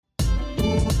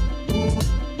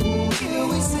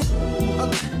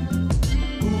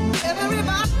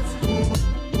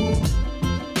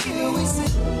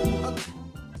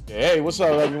Hey, what's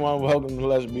up, everyone? Welcome to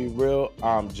Let's Be Real.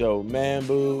 I'm Joe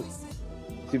Mambu.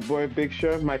 It's your boy Big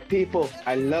Sure. My people,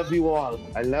 I love you all.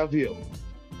 I love you.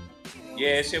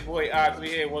 Yeah, it's your boy Ox. We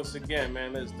here once again,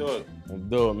 man. Let's do it. Let's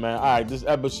do it, man. All right, this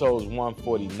episode is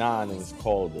 149 and it's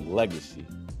called The Legacy.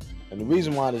 And the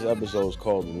reason why this episode is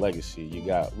called The Legacy,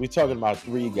 we're talking about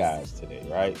three guys today,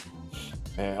 right?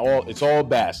 And it's all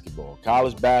basketball.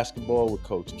 College basketball with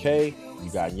Coach K. You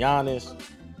got Giannis,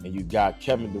 and you got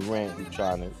Kevin Durant who's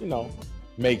trying to,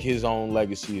 make his own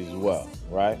legacy as well,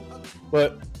 right?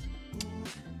 But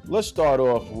let's start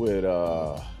off with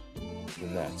the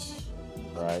Nets,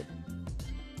 right?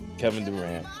 Kevin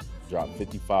Durant dropped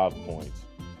 55 points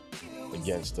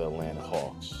against the Atlanta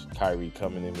Hawks. Kyrie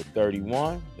coming in with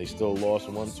 31. They still lost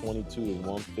 122 to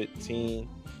 115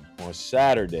 on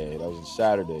Saturday. That was a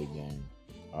Saturday game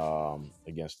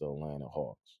against the Atlanta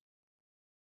Hawks.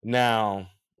 Now,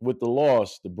 with the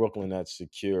loss, the Brooklyn Nets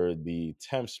secured the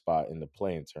 10th spot in the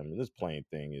play-in tournament. This play-in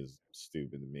thing is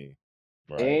stupid to me.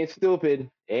 Right? Ain't stupid.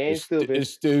 Ain't stupid.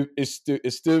 It's stupid. It's stupid.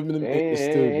 It's stupid. Ain't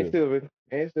stupid.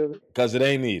 Ain't stupid. Because it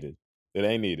ain't needed. It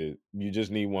ain't needed. You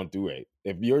just need 1 through 8.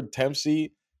 If you're 10th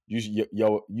seed,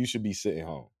 you should be sitting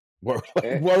home. Word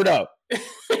up.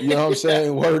 You know what I'm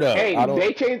saying? Word up. Hey,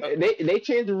 they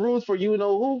changed the rules for you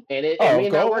know who, and it may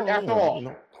not work after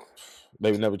all.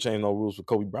 They never changed no rules for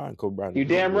Kobe Bryant. Kobe Bryant. You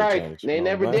damn right. They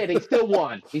never did. He still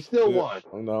won. He still won.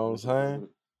 You know what I'm saying?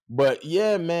 But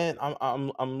yeah, man, I'm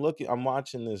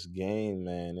watching this game,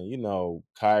 man, and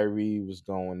Kyrie was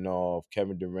going off.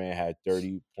 Kevin Durant had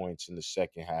 30 points in the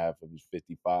second half of his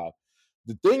 55.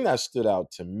 The thing that stood out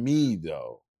to me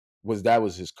though was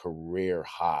his career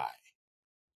high.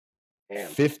 Damn.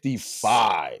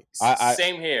 55.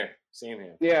 Same here.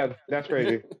 Yeah, that's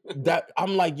crazy.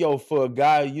 I'm like, yo, for a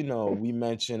guy, we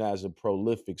mentioned as a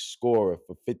prolific scorer,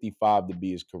 for 55 to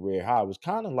be his career high was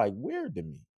kind of like weird to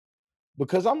me.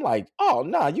 Because I'm like, oh,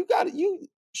 nah, you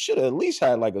should have at least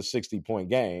had like a 60-point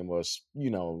game or,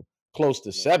 close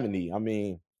to 70. I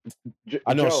mean,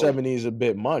 I know 70 is a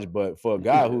bit much, but for a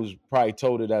guy who's probably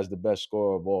touted as the best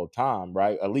scorer of all time,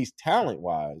 right? At least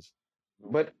talent-wise.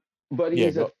 But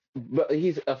he's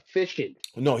efficient.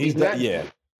 No, he's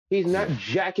not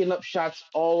jacking up shots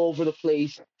all over the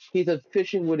place. He's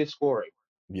efficient with his scoring.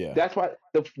 Yeah. That's why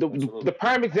the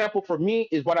prime example for me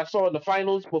is what I saw in the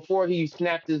finals before he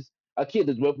snapped his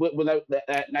Achilles. Like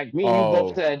me and you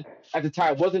both said at the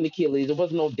time, it wasn't Achilles. It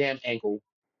wasn't no damn ankle.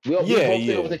 We both said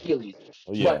it was Achilles.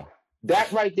 Yeah. But that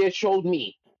right there showed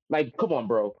me, like, come on,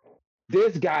 bro.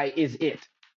 This guy is it.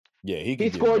 Yeah, he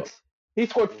scored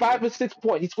 5 or 6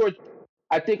 points. He scored,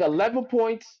 I think, 11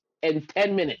 points in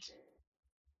 10 minutes.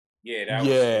 Yeah.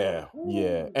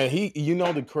 And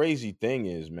the crazy thing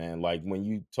is, man, like when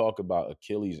you talk about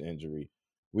Achilles injury,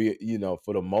 we,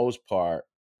 for the most part,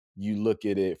 you look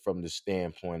at it from the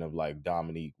standpoint of like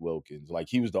Dominique Wilkins. Like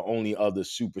he was the only other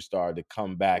superstar to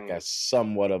come back at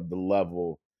somewhat of the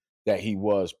level that he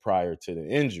was prior to the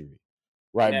injury.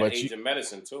 Right. But age of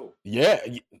medicine too. Yeah.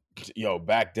 Yo,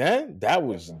 back then that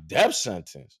was death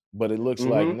sentence. But it looks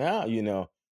like now,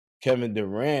 Kevin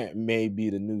Durant may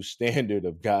be the new standard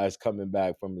of guys coming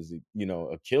back from his,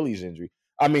 Achilles injury.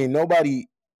 I mean, nobody,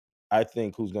 I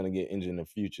think, who's going to get injured in the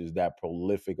future is that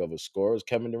prolific of a scorer as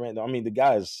Kevin Durant. I mean, the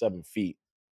guy is 7 feet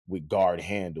with guard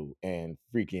handle and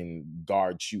freaking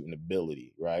guard shooting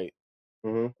ability, right?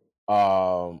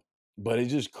 Mm-hmm. But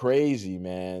it's just crazy,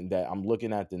 man, that I'm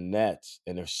looking at the Nets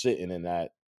and they're sitting in the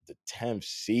 10th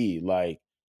seed. Like,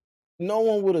 no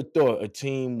one would have thought a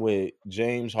team with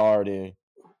James Harden,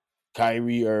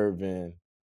 Kyrie Irving,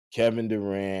 Kevin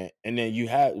Durant, and then you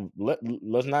had,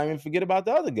 let's not even forget about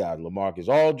the other guys, LaMarcus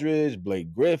Aldridge,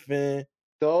 Blake Griffin.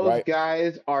 Those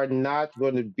guys are not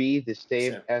going to be the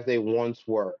same as they once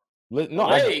were. No,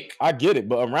 I get it,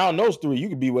 but around those three, you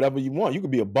could be whatever you want. You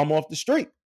could be a bum off the street.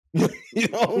 You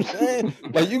know what I'm saying?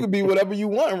 Like, you could be whatever you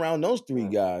want around those three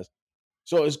guys.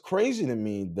 So it's crazy to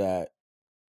me that,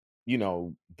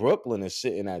 Brooklyn is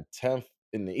sitting at 10th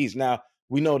in the East. Now,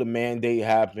 we know the mandate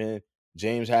happened.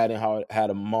 James Harden had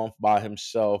a month by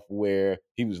himself where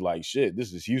he was like, shit,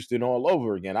 this is Houston all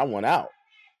over again. I want out,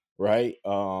 right?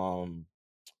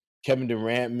 Kevin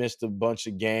Durant missed a bunch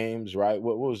of games, right?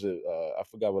 What was it? I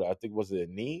forgot I think, was it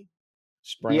a knee?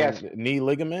 Knee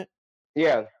ligament?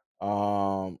 Yeah.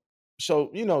 So,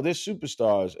 there's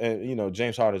superstars, and,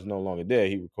 James Harden's no longer there.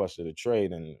 He requested a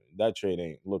trade, and that trade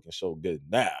ain't looking so good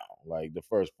now. Like, the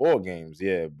first 4 games,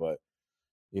 yeah, but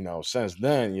since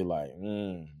then, you're like, I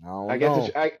don't know.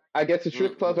 I guess the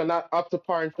strip clubs are not up to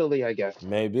par in Philly, I guess.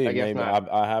 Maybe. I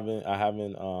haven't.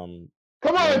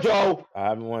 Come on, Joe. I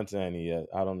haven't went to any yet.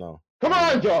 I don't know. Come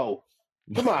on, Joe.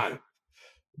 Come on.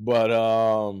 But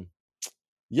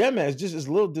yeah, man, it's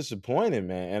a little disappointing,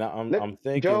 man. And I'm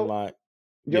thinking Joe,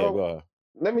 go ahead.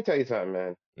 Let me tell you something,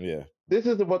 man. Yeah. This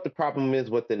is what the problem is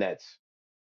with the Nets.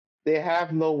 They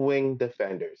have no wing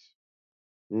defenders.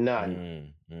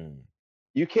 None.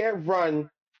 You can't run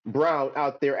Brown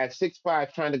out there at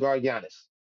 6'5" trying to guard Giannis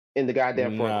in the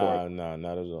goddamn front court. No,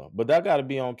 not at all. But that got to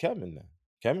be on Kevin then.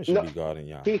 Kevin should be guarding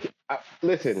Giannis.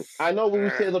 Listen, I know when we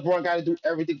say LeBron got to do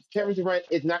everything, Kevin Durant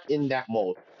is not in that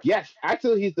mode. Yes,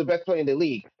 actually he's the best player in the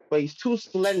league, but he's too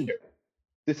slender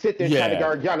to sit there and try to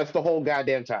guard Giannis the whole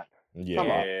goddamn time.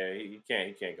 Yeah, he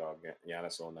can't guard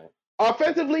Giannis all night.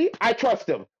 Offensively, I trust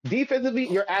him. Defensively,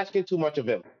 you're asking too much of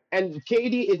him. And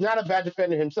KD is not a bad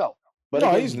defender himself. But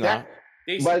no, he's not.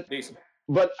 Decent.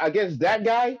 But against that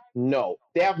guy, no.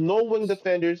 They have no wing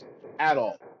defenders at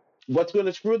all. What's going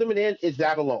to screw them in is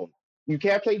that alone. You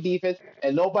can't play defense,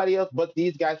 and nobody else but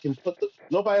these guys can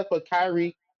nobody else but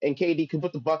Kyrie and KD can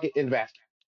put the bucket in the basket.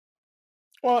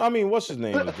 Well, I mean, what's his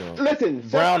name is doing? Listen,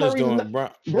 Brown is doing.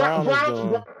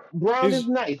 Brown is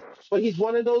nice, but he's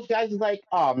one of those guys who's like,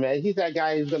 oh man, he's that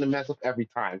guy who's gonna mess up every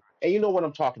time. And you know what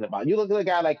I'm talking about. You look at a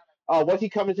guy like, oh, once he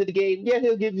comes into the game, yeah,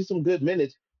 he'll give you some good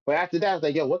minutes, but after that, it's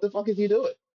like, yo, what the fuck is he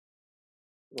doing?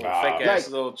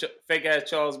 Fake ass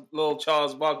Charles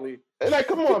Barkley. Like,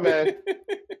 come on, man.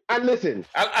 And listen,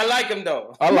 I like him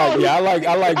though. I like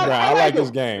Brown. I like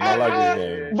his game. I like his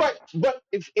game. But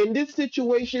if in this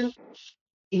situation,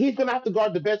 he's gonna have to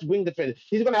guard the best wing defender.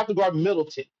 He's gonna have to guard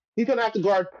Middleton. He's gonna have to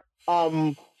guard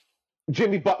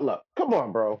Jimmy Butler. Come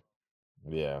on, bro.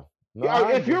 Yeah. No,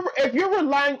 if you're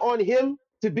relying on him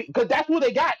to be, because that's what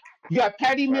they got. You got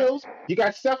Patty Mills. You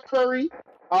got Steph Curry.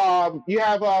 You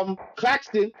have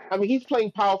Claxton. I mean, he's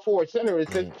playing power forward center.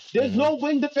 There's no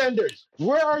wing defenders.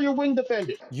 Where are your wing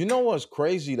defenders? You know what's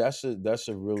crazy? That's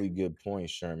a really good point,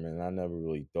 Sherman. I never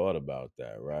really thought about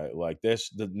that, right? Like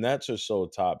the Nets are so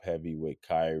top heavy with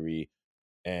Kyrie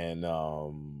and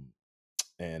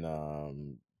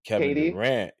Kevin KD?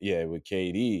 Durant, with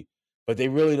KD, but they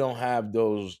really don't have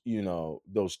those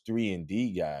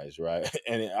 3-and-D guys, right?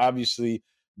 And obviously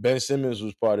Ben Simmons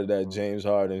was part of that James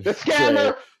Harden the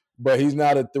scammer, but he's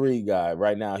not a 3 guy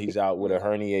right now. He's out with a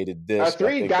herniated disc. A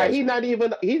 3 guy. He's not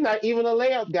even a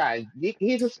layup guy.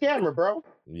 He's a scammer, bro.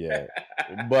 Yeah,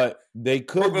 but they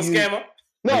could Brooklyn scammer.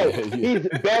 No, he's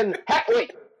Ben.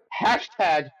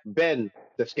 Hashtag Ben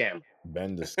the scammer.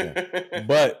 Ben the scammer.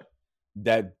 But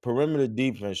that perimeter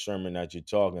defense, Sherman, that you're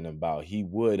talking about, he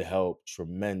would help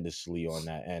tremendously on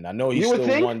that end. I know he's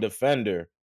still one defender.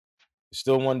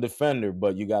 Still one defender,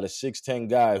 but you got a 6'10"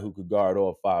 guy who could guard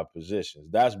all 5 positions.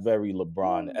 That's very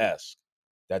LeBron-esque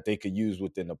that they could use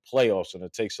within the playoffs, and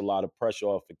it takes a lot of pressure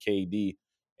off of KD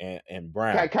and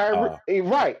Brown. Kyrie,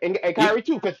 right, and Kyrie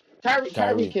too, because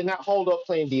Kyrie cannot hold up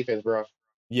playing defense, bro.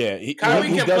 Yeah, Kyrie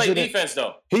can play defense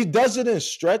though. He does it in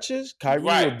stretches. Kyrie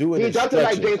will do it. He does it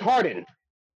like James Harden.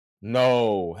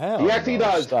 No, hell. Yes, he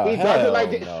does. Stop. He does it like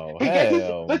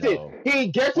he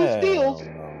gets his steals.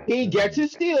 He gets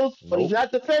his steals, but he's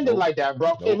not defending like that,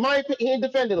 bro. In my opinion, he ain't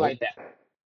defending like that.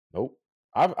 Nope.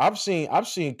 I've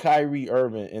seen Kyrie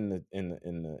Irving in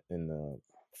the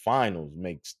finals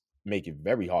make it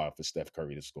very hard for Steph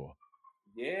Curry to score.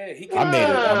 Yeah, he can. I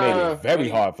made it very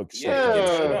hard for Steph Curry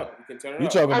to score. You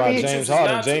talking about James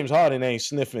Harden? James Harden ain't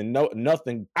sniffing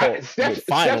nothing. Steph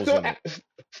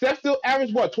still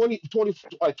averaged what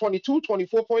 22,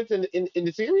 24 points in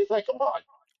the series. Like, come on.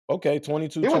 Okay,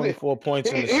 22, 24 points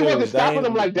in the series. He wasn't stopping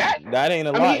them like that. That ain't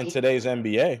a lot in today's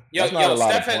NBA. That's not a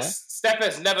lot of points. Steph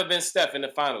has never been Steph in the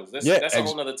finals. That's a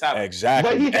whole other topic.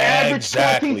 Exactly. But he's averaged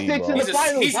 26 in the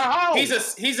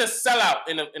finals. He's a sellout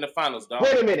in the finals, dog.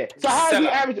 Wait a minute. So how is he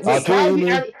averaging?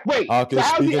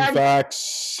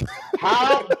 Facts.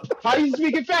 How is he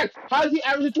speaking facts? How is he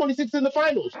averaging 26 in the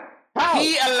finals? How?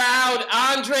 He allowed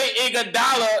Andre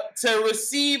Iguodala to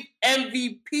receive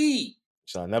MVP.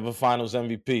 Son, never finals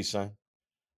MVP, son.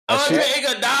 Andre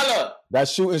Iguodala. That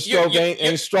shooting stroke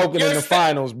ain't stroking in the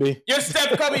finals, B. You're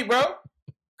Steph Curry, bro.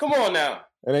 Come on now.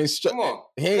 It ain't come on.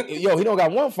 He don't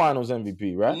got one finals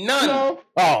MVP, right? None. No.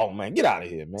 Oh, man. Get out of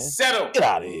here, man. Settle. Get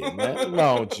out of here, man. What's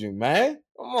wrong with you, man?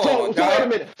 Come on, so wait a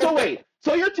minute.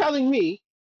 So you're telling me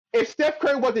if Steph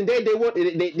Curry wasn't there,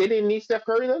 they didn't need Steph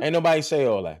Curry then? Ain't nobody say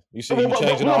all that. You see, you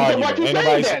changing the argument.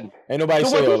 Ain't nobody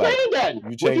say all that.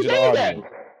 You changing the argument.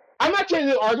 I'm not changing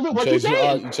the argument. What you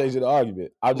saying? You changing the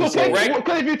argument. I'm just saying.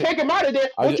 Because if you take him out of there,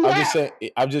 I'm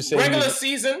just saying. Regular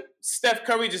season, Steph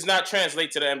Curry does not translate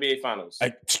to the NBA Finals.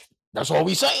 That's all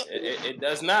we saying. It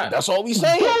does not. That's all we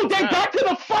saying. Dude, they got to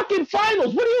the fucking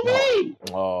finals. What do you mean?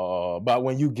 But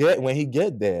when he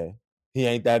get there, he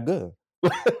ain't that good.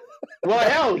 Well,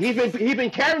 hell, he been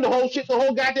carrying the whole shit, the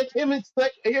whole goddamn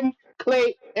him,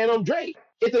 Clay, and Dre.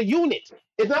 It's a unit.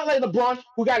 It's not like LeBron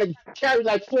who got to carry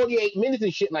like 48 minutes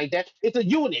and shit like that. It's a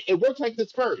unit. It works like the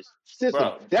Spurs system.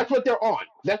 Bro. That's what they're on.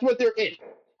 That's what they're in.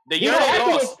 The year they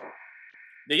lost.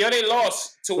 The year they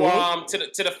lost to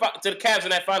the Cavs in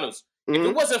that finals. If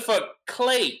it wasn't for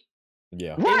Clay,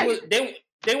 right.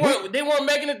 They weren't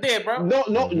making it there, bro. No,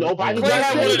 nobody. Clay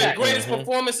had one of the greatest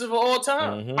performances of all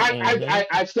time.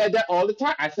 I've said that all the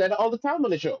time. I said it all the time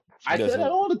on the show. I said that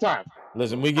all the time.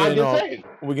 Listen, we're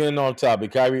getting off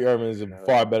topic. Kyrie Irving is a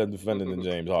far better defender than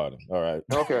James Harden. All right.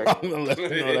 Okay. I'm gonna let you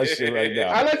know that shit right now.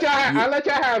 I'll let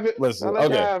y'all have it. Listen,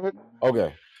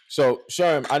 okay. So,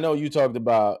 Sherm, I know you said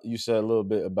a little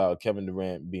bit about Kevin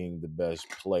Durant being the best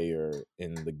player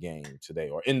in the game today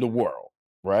or in the world,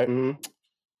 right? Mm-hmm.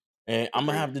 And I'm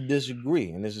gonna have to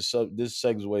disagree, and this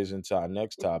segues into our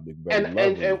next topic.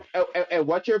 And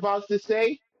what you're about to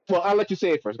say, well, I'll let you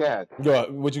say it first. Go ahead.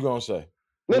 What you gonna say?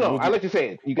 No, I'll let you say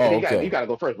it. You gotta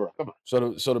go first, bro. Come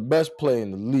on. So the best player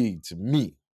in the league to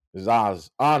me is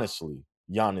honestly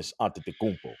Giannis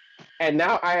Antetokounmpo. And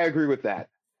now I agree with that.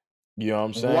 You know what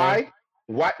I'm saying?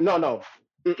 Why? No.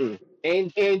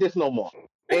 Ain't this no more.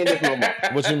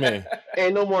 What you mean?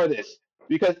 Ain't no more of this.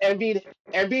 Because Embiid,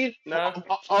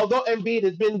 although Embiid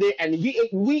has been there, and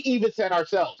we even said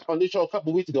ourselves on this show a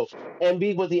couple weeks ago,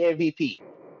 Embiid was the MVP.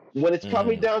 When it's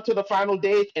coming down to the final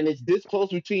days, and it's this close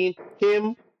between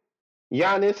him,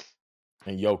 Giannis,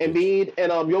 and Jokic. Embiid,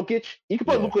 and Jokic, you can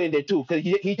put Luka in there too, because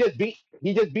he just beat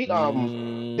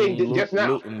thing just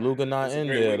now. Luka not in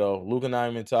there though. Luka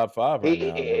not even top 5 right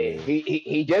now.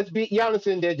 He just beat Giannis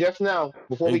in there just now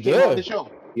before we came on the show.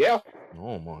 Yeah.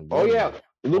 Oh my God. Oh yeah.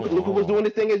 Luka was doing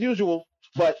his thing as usual,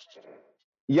 but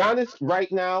Giannis right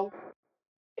now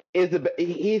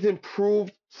he's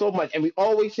improved so much, and we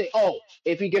always say, "Oh,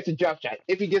 if he gets a jump shot,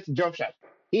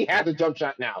 he has a jump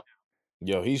shot now."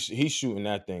 Yo, he's shooting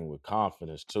that thing with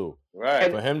confidence too.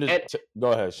 Right. For him to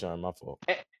go ahead, Sean, my fault.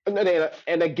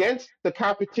 And against the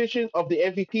competition of the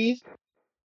MVPs,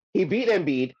 he beat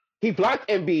Embiid. He blocked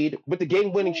Embiid with the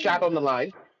game-winning shot on the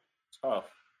line. Tough.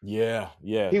 Yeah.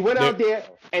 He went out there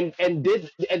and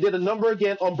did a number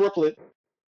again on Brooklyn.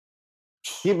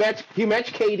 He matched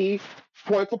KD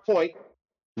point for point,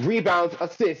 rebounds,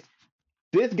 assists.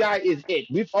 This guy is it.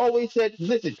 We've always said,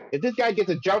 listen, if this guy gets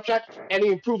a jump shot and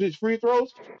he improves his free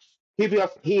throws, he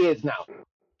is now.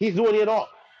 He's doing it all.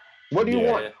 What do you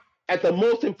want at the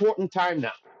most important time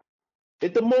now?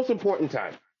 It's the most important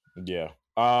time. Yeah.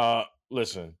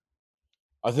 Listen,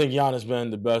 I think Giannis been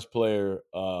the best player.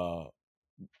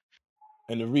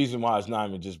 And the reason why it's not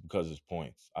even just because his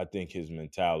points. I think his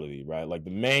mentality, right? Like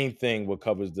the main thing what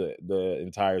covers the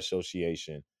entire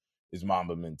association is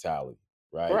Mamba mentality,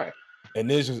 right? Right. And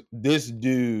this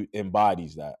dude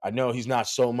embodies that. I know he's not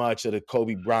so much of the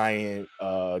Kobe Bryant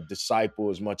disciple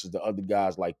as much as the other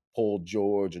guys like Paul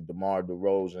George or DeMar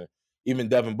DeRozan, even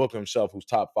Devin Booker himself, who's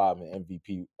top 5 in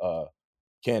MVP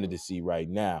candidacy right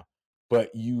now. But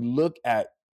you look at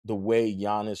the way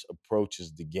Giannis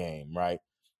approaches the game, right?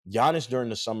 Giannis during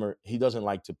the summer, he doesn't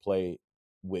like to play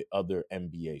with other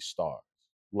NBA stars.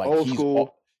 Like old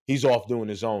school. He's off doing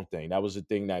his own thing. That was the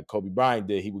thing that Kobe Bryant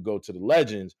did. He would go to the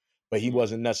legends, but he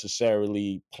wasn't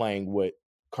necessarily playing with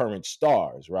current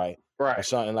stars, right? Right. Or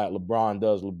something like LeBron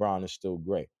does. LeBron is still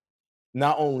great.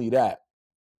 Not only that,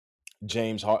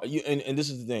 James Harden, and this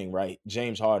is the thing, right?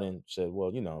 James Harden said,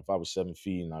 well, if I was 7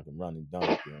 feet and I can run and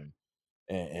dunk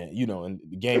and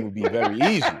the game would be very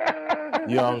easy.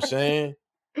 You know what I'm saying?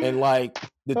 And like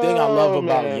the thing I love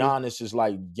about Giannis is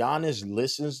like Giannis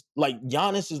listens. Like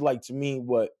Giannis is like to me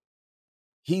what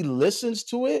he listens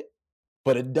to it,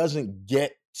 but it doesn't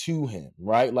get to him,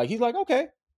 right? Like he's like, okay.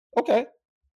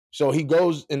 So he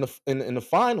goes in the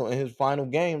final, in his final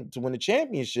game to win the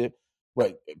championship,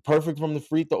 but perfect from the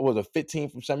free throw. Was a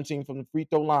 15 from 17 from the free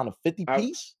throw line, a 50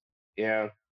 piece. Yeah.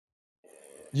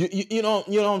 You know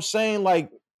what I'm saying? Like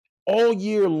all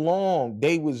year long,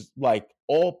 they was like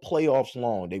all playoffs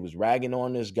long, they was ragging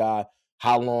on this guy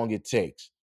how long it takes.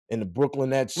 In the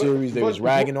Brooklyn Nets series, they was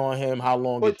ragging on him how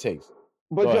long it takes.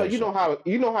 But Joe, you know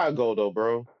how it go though,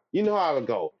 bro. You know how it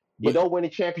go. You don't win a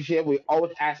championship. We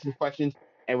always asking questions,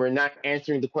 and we're not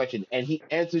answering the question. And he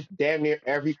answers damn near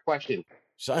every question.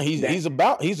 So he's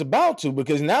about to,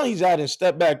 because now he's adding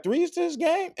step back threes to his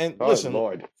game. And listen,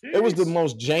 Lord. It was the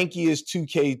most jankiest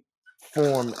 2K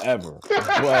form ever.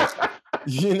 But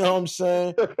you know what I'm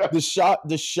saying?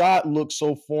 The shot looked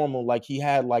so formal, like he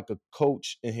had like a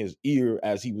coach in his ear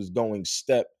as he was going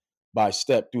step by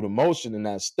step through the motion. And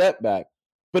that step back,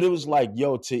 But it was like,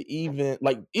 yo, to even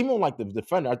like the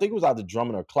defender, I think it was either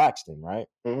Drummond or Claxton, right?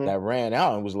 Mm-hmm. That ran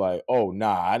out and was like, oh,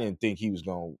 nah, I didn't think he was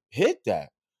going to hit that.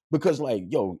 Because, like,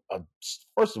 yo,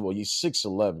 first of all, you're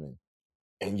 6'11",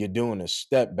 and you're doing a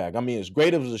step back. I mean, as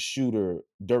great as a shooter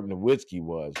Dirk Nowitzki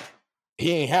was,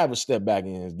 he ain't have a step back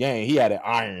in his game. He had an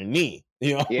iron knee.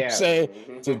 You know what I'm saying?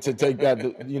 To take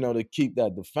that, you know, to keep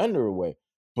that defender away.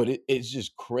 But it's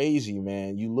just crazy,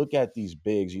 man. You look at these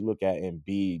bigs, you look at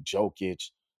Embiid, Jokic,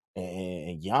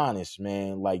 and Giannis,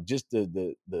 man, like just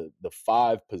the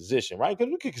 5 position, right?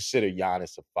 Because we could consider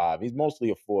Giannis a 5. He's mostly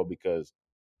a 4 because,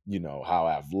 you know, how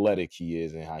athletic he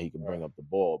is and how he can bring up the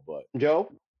ball. But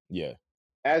Joe, yeah,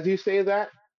 as you say that,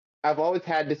 I've always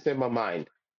had this in my mind.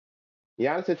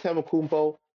 Giannis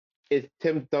Antetokounmpo is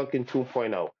Tim Duncan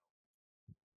 2.0.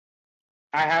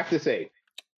 I have to say.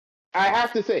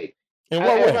 In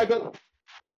what way?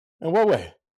 In what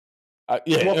way?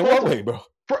 In what way, bro?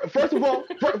 First of all,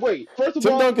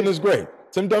 Tim Duncan is great.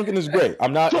 Tim Duncan is great.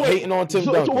 I'm not hating on Tim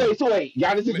Duncan. So wait,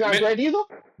 Giannis is not great either?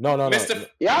 No. Mr.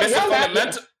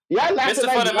 Fundamental. Mr.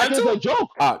 Fundamental? Like it's a joke.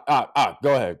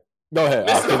 Go ahead.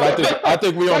 I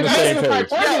think we're on the same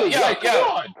page.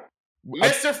 Yo.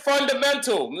 Mr.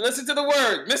 Fundamental. Listen to the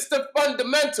word. Mr.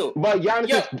 Fundamental. But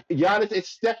Giannis is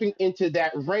stepping into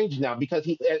that range now because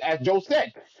he, as Joe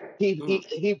said,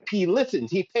 he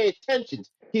listens, he pays attention.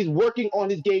 He's working on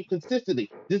his game consistently.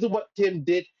 This is what Tim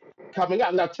did coming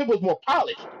out. Now Tim was more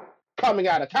polished coming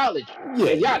out of college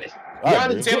than Giannis.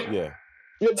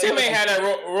 Tim ain't had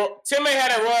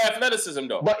that raw athleticism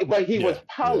though. But he was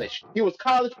polished. He was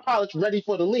college polished, ready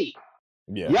for the league.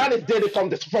 Yeah. Giannis did it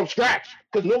from scratch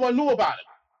because no one knew about him.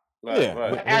 Right.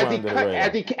 But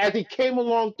as he came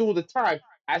along through the time,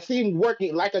 I see him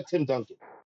working like a Tim Duncan.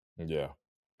 Yeah.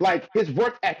 Like his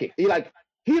work ethic.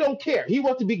 He don't care. He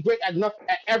wants to be great at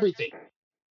everything.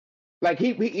 Like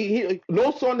he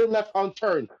no stone left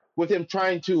unturned with him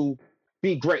trying to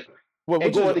be great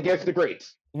and going against the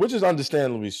greats. Which is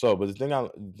understandably so, but the thing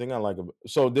I like about,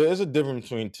 so there is a difference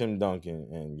between Tim Duncan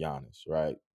and Giannis,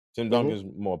 right? Tim Duncan is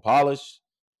more polished,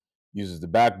 uses the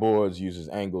backboards, uses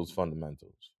angles,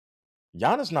 fundamentals.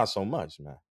 Giannis not so much,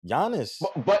 man. Giannis,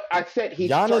 but I said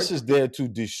Giannis is there to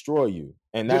destroy you,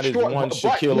 and that is one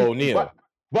Shaquille O'Neal.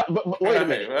 But wait a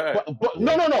minute. But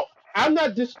no. I'm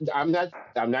not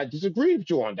disagreeing with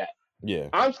you on that. Yeah.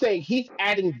 I'm saying he's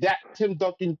adding that Tim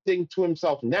Duncan thing to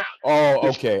himself now. Oh,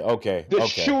 okay. The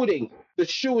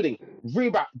shooting,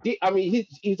 rebound. I mean,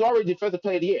 he's already Defensive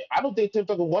Player of the Year. I don't think Tim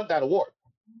Duncan won that award.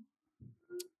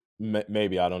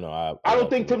 Maybe, I don't know. I don't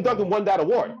think Tim Duncan won that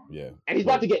award. Yeah. And he's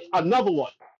about to get another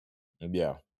one.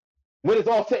 Yeah. When it's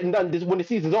all said and done, when the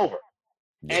season's over.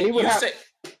 Yeah. And he would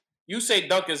you say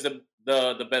Duncan's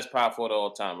the best power forward of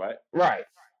all time, right? Right.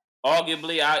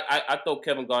 Arguably, I throw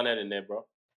Kevin Garnett in there, bro.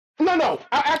 No,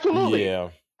 absolutely. Yeah.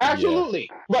 Absolutely.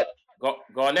 Yeah. But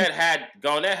Garnett had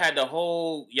the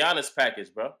whole Giannis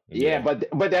package, bro. Yeah,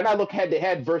 but then I look head to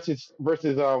head versus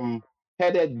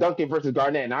head Duncan versus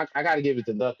Garnett, and I gotta give it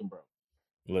to Duncan, bro.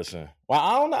 Listen, well,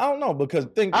 I don't know because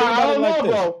think about it like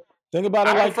this. Bro. Think about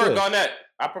it like this.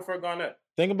 I prefer Garnett.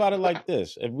 Think about it like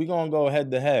this. If we're gonna go head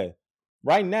to head,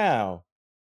 right now,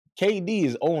 KD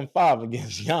is 0-5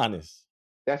 against Giannis.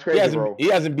 That's crazy, bro. He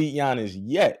hasn't beat Giannis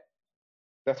yet.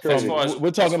 That's crazy.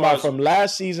 We're talking about from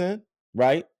last season,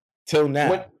 right, till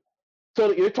now.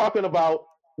 So you're talking about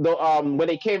the when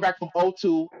they came back from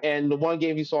 0-2 and the one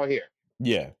game you saw here.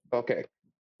 Yeah. Okay.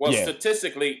 Well,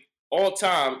 statistically, all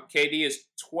time, KD is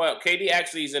 12. KD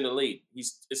actually is in the lead.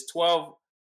 It's 12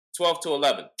 to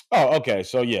 11. Oh, okay.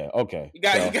 So yeah, okay.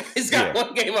 He's got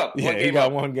one game up. He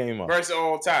got one game up versus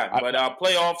all time. But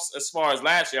playoffs, as far as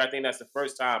last year, I think that's the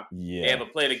first time they ever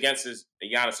played against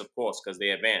Giannis, of course, because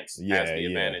they advanced. Has the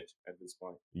advantage at this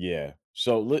point. Yeah.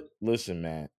 So listen,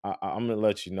 man, I'm gonna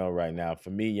let you know right now.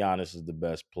 For me, Giannis is the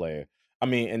best player. I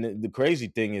mean, and the crazy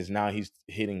thing is now he's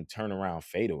hitting turnaround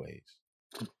fadeaways.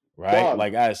 Right? Dog.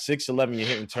 Like at 6'11", you're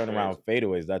hitting turnaround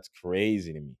fadeaways. That's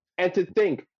crazy to me. And to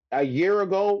think, a year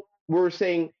ago, we were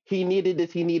saying he needed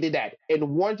this, he needed that.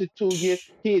 In 1 to 2 years,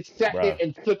 he had sat there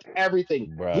and flipped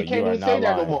everything. Bruh, we can't even say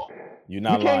that no more. You're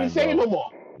not lying, We can't even say it no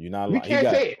more. You're not lying. We can't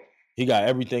say it. He got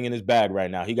everything in his bag right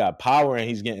now. He got power and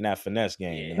he's getting that finesse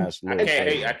game. And that's I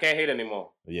can't hate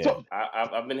anymore. Yeah. So,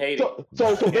 I've been hating.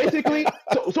 So basically,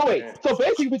 so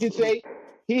basically we can say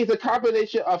he's a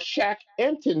combination of Shaq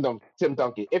and Tim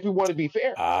Duncan, if you want to be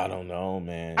fair. I don't know,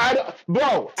 man.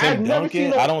 I've never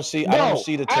seen I don't see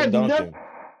the Tim Duncan.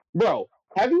 Bro,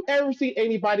 have you ever seen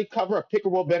anybody cover a pick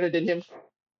and roll better than him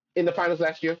in the finals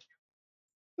last year?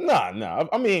 Nah.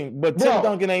 I mean, but Tim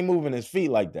Duncan ain't moving his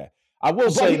feet like that. I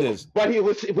will say this. But he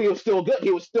was still good.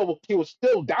 He was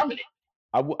still dominant.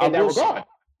 in that regard.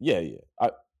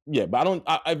 Yeah, but I don't.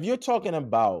 If you're talking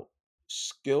about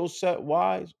skill set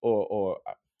wise, or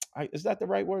is that the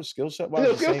right word? Skill set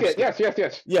wise, skill set.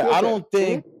 Yes. Yeah, I don't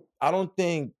think.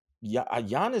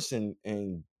 Giannis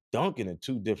and Duncan are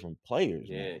two different players.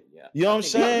 Yeah. You know what I'm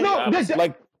saying? No,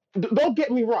 don't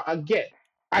get me wrong. Again,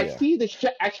 I see the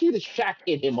Shaq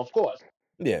in him, of course.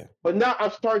 Yeah. But now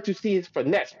I'm starting to see his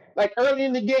finesse. Like early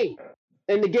in the game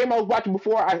I was watching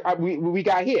before we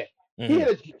got here,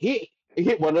 he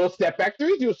hit one of those step back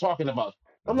threes he was talking about.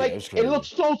 I'm like, it looks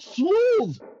so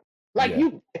smooth. Like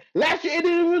last year, it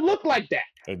didn't even look like that.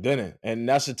 It didn't, and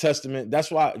that's a testament.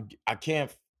 That's why I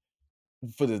can't,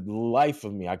 for the life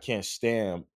of me, I can't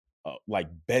stand like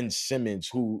Ben Simmons,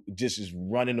 who just is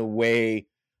running away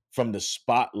from the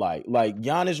spotlight. Like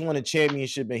Giannis won a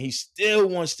championship, and he still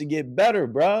wants to get better,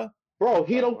 bro. Bro,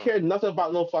 he don't care nothing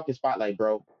about no fucking spotlight,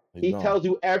 bro. He tells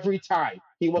you every time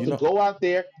he wants to go out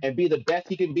there and be the best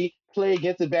he can be, play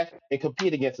against the best, and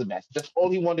compete against the best. That's all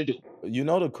he wanted to do. You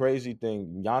know the crazy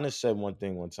thing? Giannis said one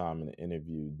time in an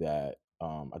interview that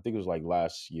I think it was like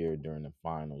last year during the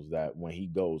finals, that when he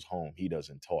goes home, he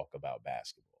doesn't talk about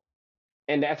basketball.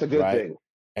 And that's a good thing.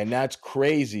 And that's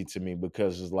crazy to me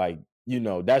because it's like,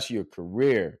 that's your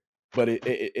career. But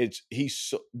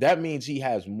that means he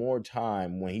has more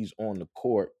time when he's on the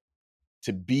court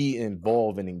to be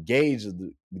involved and engaged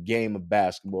in the game of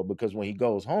basketball, because when he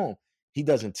goes home, he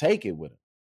doesn't take it with him.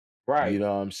 Right. You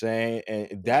know what I'm saying?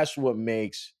 And that's what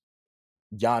makes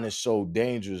Giannis so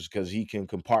dangerous, because he can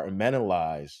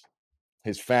compartmentalize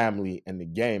his family and the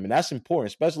game. And that's important,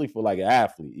 especially for like an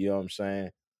athlete. You know what I'm saying?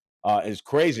 It's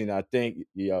crazy. And I think,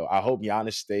 I hope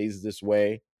Giannis stays this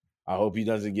way. I hope he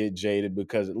doesn't get jaded,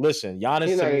 because listen, Giannis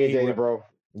He's to not me, jaded, bro.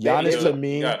 Giannis to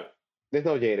me, there's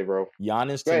no jaded, bro.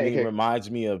 Giannis to me reminds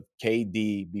me of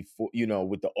KD before,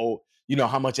 with the old,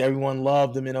 how much everyone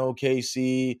loved him in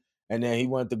OKC, and then he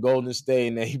went to Golden State,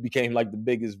 and then he became like the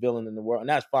biggest villain in the world, and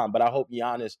that's fine. But I hope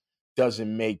Giannis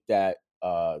doesn't make that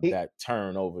that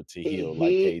turn over to heel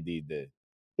like KD did.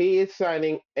 He is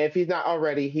signing, if he's not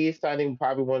already, he is signing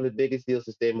probably one of the biggest deals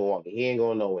to stay in Milwaukee. He ain't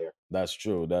going nowhere. That's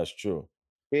true.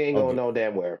 He ain't going no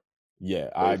damn where. Yeah,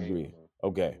 I agree.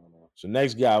 Okay. So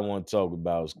next guy I want to talk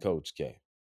about is Coach K.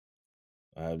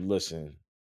 Listen,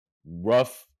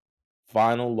 rough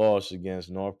final loss against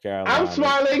North Carolina. I'm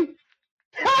smiling.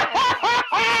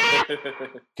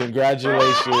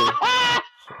 Congratulations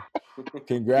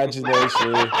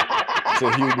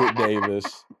to Hubert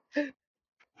Davis.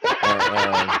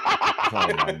 Oh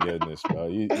my goodness, bro!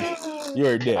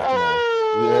 You're a dick, man.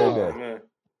 You're a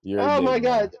dick. Oh my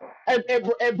God!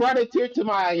 It brought a tear to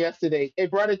my eye yesterday.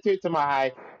 It brought a tear to my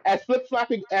eye as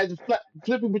flipping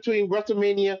between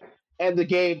WrestleMania and the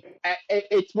game.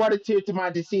 It brought a tear to my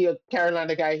eye to see a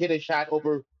Carolina guy hit a shot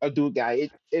over a Duke guy.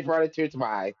 It brought a tear to my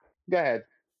eye. Go ahead.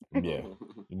 Yeah,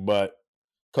 but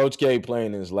Coach K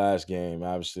playing his last game,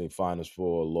 obviously Finals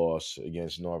 4 loss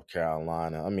against North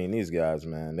Carolina. I mean, these guys,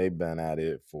 man, they've been at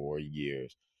it for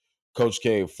years. Coach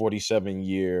K,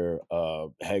 47-year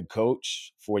head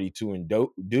coach, 42 in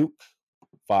Duke,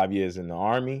 5 years in the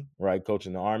Army, right?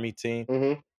 Coaching the Army team.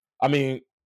 Mm-hmm. I mean,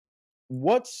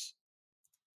 what's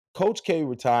Coach K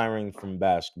retiring from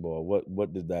basketball?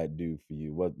 What did that do for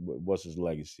you? What's his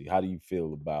legacy? How do you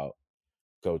feel about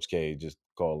Coach K just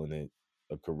calling it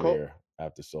a career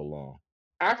after so long?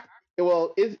 It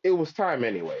was time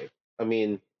anyway. I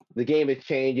mean, the game has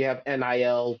changed. You have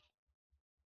NIL.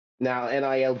 Now,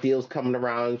 NIL deals coming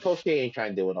around. Coach K ain't trying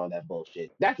to deal with all that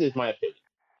bullshit. That's just my opinion.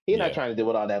 He's not trying to deal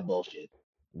with all that bullshit.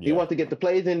 Yeah. He wants to get the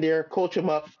players in there, coach them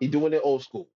up. He's doing it old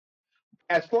school.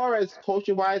 As far as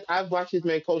coaching-wise, I've watched this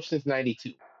man coach since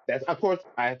 92. That's, of course,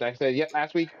 I said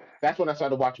last week, that's when I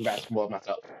started watching basketball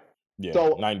myself. Yeah,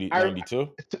 so 92?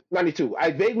 92. I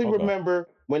vaguely remember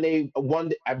when they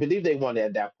won. I believe they won it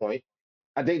at that point.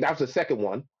 I think that was the second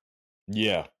one.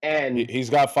 Yeah. And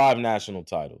he's got 5 national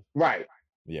titles. Right.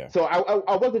 Yeah. So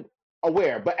I wasn't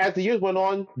aware, but as the years went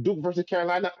on, Duke versus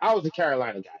Carolina, I was a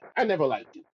Carolina guy. I never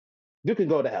liked Duke. Duke can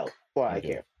go to hell, for I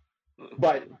care.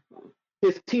 But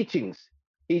his teachings,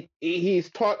 he's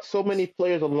taught so many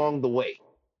players along the way.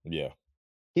 Yeah.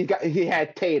 He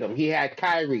had Tatum, he had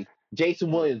Kyrie,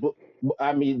 Jason Williams.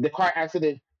 I mean, the car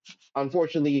accident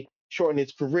unfortunately shortened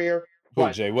his career. Who,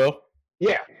 Jay Will?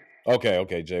 Yeah.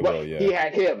 Okay, Jay Will, yeah. He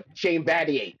had him, Shane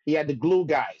Battier. He had the glue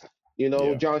guys,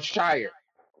 John Shire.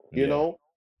 You know,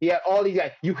 he had all these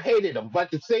guys. You hated them, but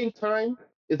at the same time,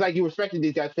 it's like you respected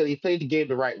these guys because he played the game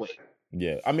the right way.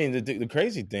 Yeah, I mean, the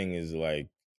crazy thing is like,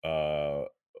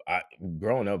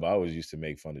 growing up, I always used to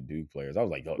make fun of Duke players. I was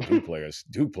like,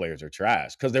 Duke players are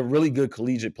trash because they're really good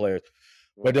collegiate players,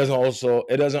 but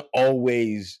it doesn't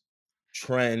always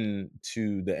trend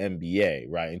to the NBA,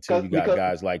 right? Until you got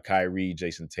guys like Kyrie,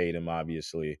 Jason Tatum,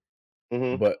 obviously.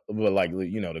 Mm-hmm. But like,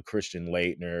 the Christian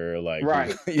Laettner, like,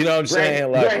 right. You know what I'm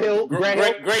saying?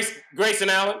 Like Grayson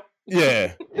Allen.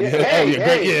 Yeah.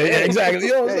 Exactly.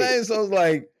 You know what I'm saying? So it's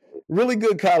like really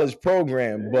good college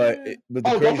program, but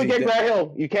don't forget Grant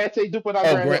Hill. You can't say Duke without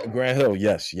Grant Hill. Grant Hill,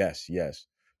 yes.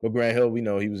 But Grant Hill, we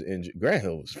know he was injured. Grant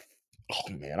Hill was,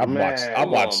 oh man, I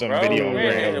watched some video of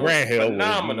Grant Hill. Grant Hill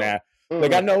was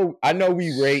like, I know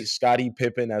we rate Scottie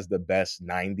Pippen as the best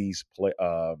 '90s play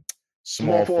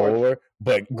small forward,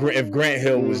 but if Grant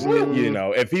Hill was,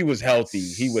 if he was healthy,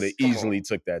 he would have easily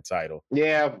took that title.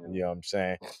 Yeah. You know what I'm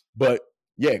saying? But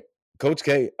yeah, Coach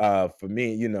K, for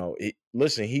me,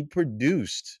 he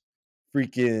produced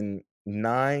freaking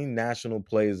 9 National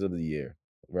Players of the Year,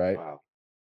 right? Wow.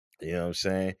 You know what I'm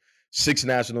saying? 6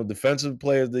 National Defensive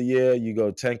Players of the Year. You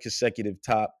go 10 consecutive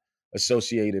top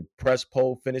Associated Press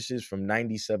poll finishes from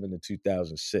 97 to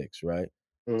 2006, right?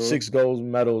 Mm-hmm. 6 gold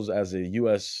medals as a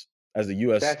U.S.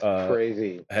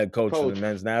 crazy head coach for the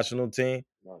men's national team.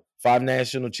 5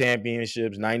 national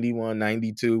championships, 91,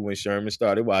 92 when Sherman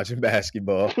started watching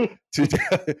basketball,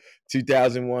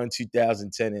 2001,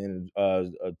 2010, and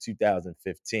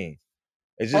 2015.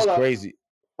 It's just crazy.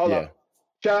 Hold up.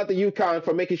 Shout out to UConn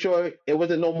for making sure it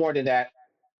wasn't no more than that.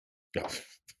 Shout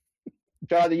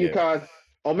out to UConn.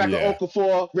 Omeka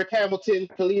Okafor, Rick Hamilton,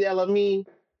 Khalid El-Amin.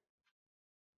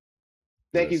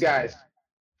 Thank you guys.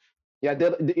 Yeah,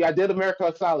 I did America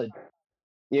a solid.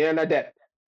 Yeah, not that.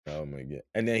 Oh my God.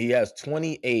 And then he has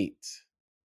 28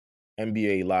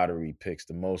 NBA lottery picks,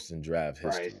 the most in draft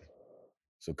history. Right.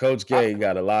 So Coach K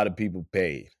got a lot of people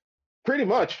paid. Pretty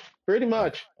much.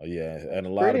 Oh, yeah, and a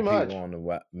lot of people on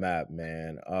the map,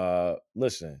 man.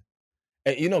 Listen,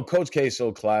 and Coach K is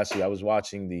so classy. I was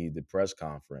watching the press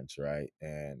conference, right?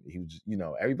 And he was,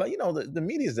 everybody, the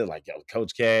media's there like, yo,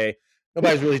 Coach K.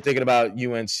 Nobody's really thinking about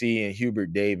UNC and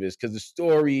Hubert Davis because the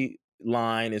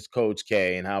storyline is Coach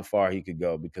K and how far he could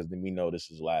go because then we know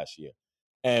this is last year.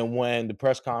 And when the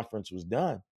press conference was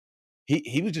done,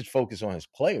 he was just focused on his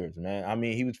players, man. I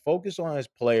mean, he was focused on his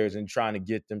players and trying to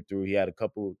get them through. He had a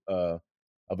couple of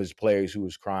his players who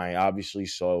was crying, obviously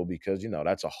so, because,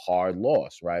 that's a hard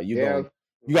loss, right? You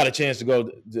got a chance to go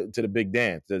to the big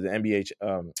dance, to the NBA,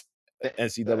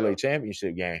 NCAA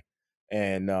championship game.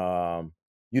 And,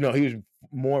 he was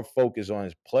more focused on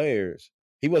his players.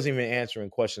 He wasn't even answering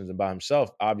questions about himself.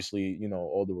 Obviously,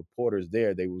 all the reporters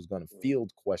there, they was going to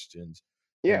field questions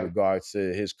in regards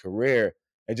to his career.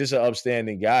 And just an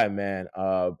upstanding guy, man.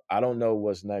 I don't know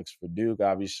what's next for Duke.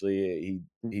 Obviously,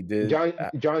 he did.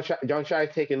 John Shy's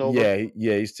taking over.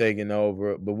 Yeah, he's taking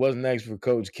over. But what's next for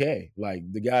Coach K? Like,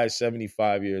 the guy's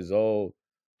 75 years old.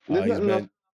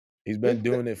 He's been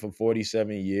doing it for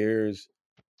 47 years.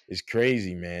 It's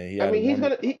crazy, man.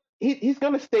 He's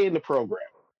gonna stay in the program.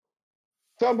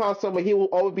 Somehow, he will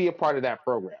always be a part of that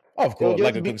program. Oh, of course,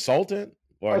 like a consultant.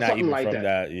 Or not even like from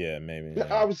that. Yeah, maybe.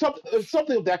 Yeah.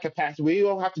 Something of that capacity where you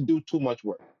don't have to do too much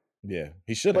work. Yeah,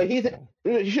 he shouldn't.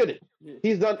 But he shouldn't.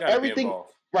 He's done everything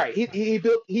right. He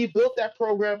built that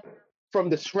program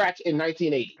from the scratch in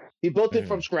 1980. He built it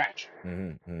from scratch.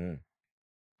 Mm-hmm. Mm-hmm.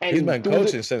 And he's been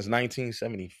coaching since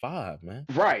 1975, man.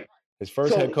 Right. His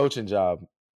first head coaching job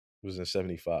was in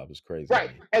 75. It's crazy. Right.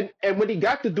 Man. And when he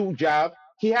got the Duke job,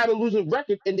 he had a losing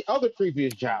record in the other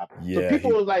previous job. Yeah, so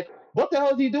people were like, what the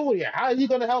hell is he doing here? How is he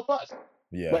going to help us?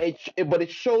 Yeah. But it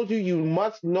shows you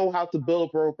must know how to build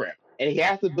a program. And he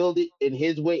has to build it in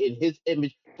his way, in his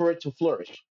image, for it to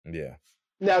flourish. Yeah.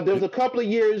 Now, there was a couple of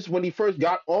years when he first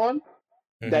got on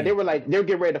that they were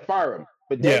getting ready to fire him.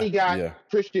 But then he got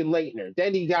Christian Laettner.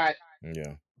 Then he got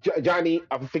Johnny,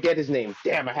 I forget his name.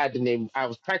 Damn, I had the name. I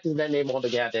was practicing that name all the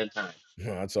goddamn time.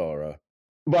 No, that's all right.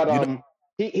 But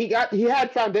he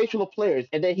had foundational players,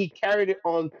 and then he carried it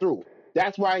on through.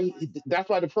 That's why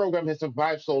the program has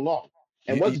survived so long.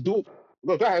 And go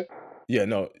ahead. Yeah,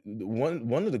 no.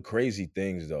 One of the crazy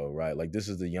things though, right? Like, this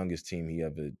is the youngest team he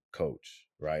ever coached,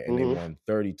 right? And they won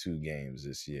 32 games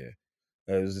this year.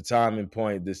 There was a time and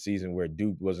point this season where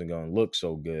Duke wasn't going to look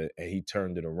so good, and he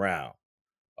turned it around.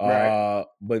 Right.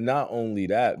 But not only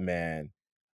that, man.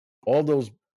 All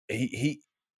those he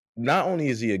not only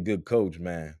is he a good coach,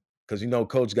 man, because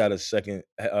Coach got a second.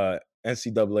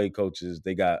 NCAA coaches,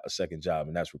 they got a second job,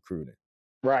 and that's recruiting.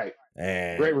 Right.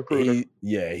 And great recruiter.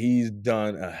 He's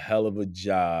done a hell of a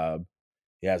job.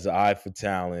 He has an eye for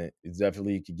talent. He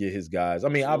definitely could get his guys. I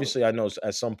mean, obviously, I know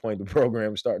at some point the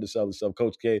program started to sell itself.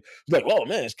 Coach K was like, oh,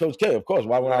 man, it's Coach K. Of course,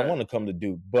 why would I want to come to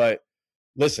Duke? But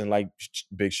listen, like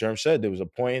Big Sherm said, there was a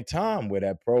point in time where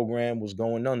that program was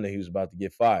going under. He was about to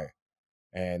get fired.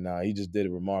 And he just did a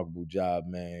remarkable job,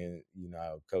 man. You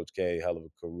know, Coach K, hell of a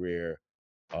career.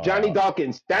 Johnny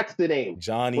Dawkins, that's the name.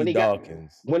 Johnny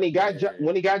Dawkins. When he got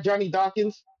Johnny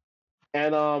Dawkins,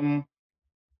 and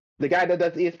the guy that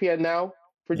does ESPN now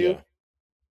for Duke.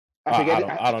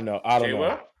 Yeah. I don't know.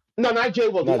 No, not Jay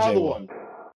Will. The other one.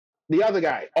 The other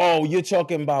guy. Oh, you're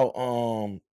talking about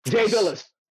Jay Billis.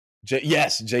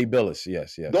 Jay Billis.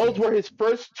 Yes. Those were his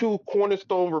first 2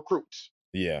 cornerstone recruits.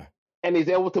 Yeah. And he's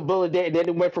able to build it there. And then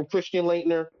it went from Christian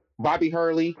Laettner, Bobby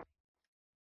Hurley,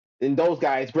 and those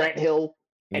guys, Grant Hill.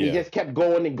 And he just kept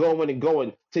going and going and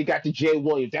going till he got to Jay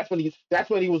Williams. That's when he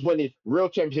was winning real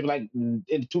championship, like in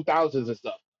the 2000s and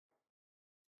stuff.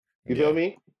 You feel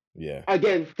me? Yeah.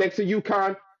 Again, thanks to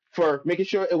UConn for making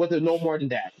sure it wasn't no more than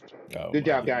that. Good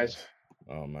job, guys.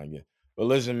 Oh my God. But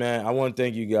listen, man, I want to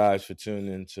thank you guys for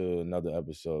tuning into another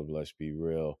episode of Let's Be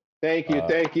Real. Thank you.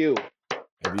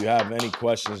 If you have any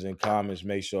questions and comments,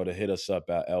 make sure to hit us up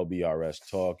at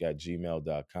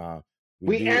lbrstalk@gmail.com.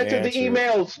 We answer the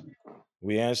emails.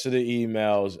 We answer the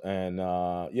emails, and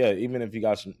even if you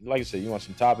got some, like I said, you want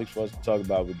some topics for us to talk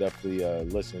about, we'll definitely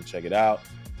listen and check it out.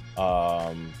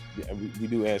 We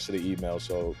do answer the email,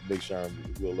 so make sure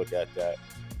we'll look at that.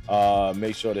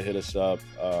 Make sure to hit us up.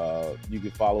 You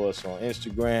can follow us on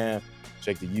Instagram,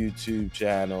 check the YouTube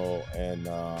channel, and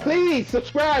please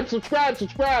subscribe.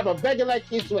 I'm begging like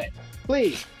Keith Sweat.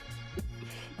 Please.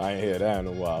 I ain't hear that in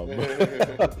a while.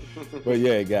 But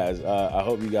yeah, guys, I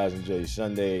hope you guys enjoy your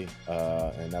Sunday.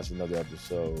 And that's another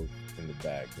episode in the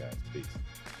bag, guys.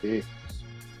 Peace.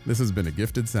 This has been a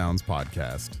Gifted Sounds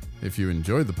podcast. If you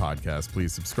enjoyed the podcast,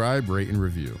 please subscribe, rate, and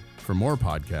review. For more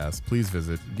podcasts, please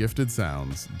visit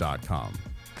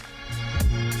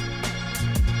giftedsounds.com.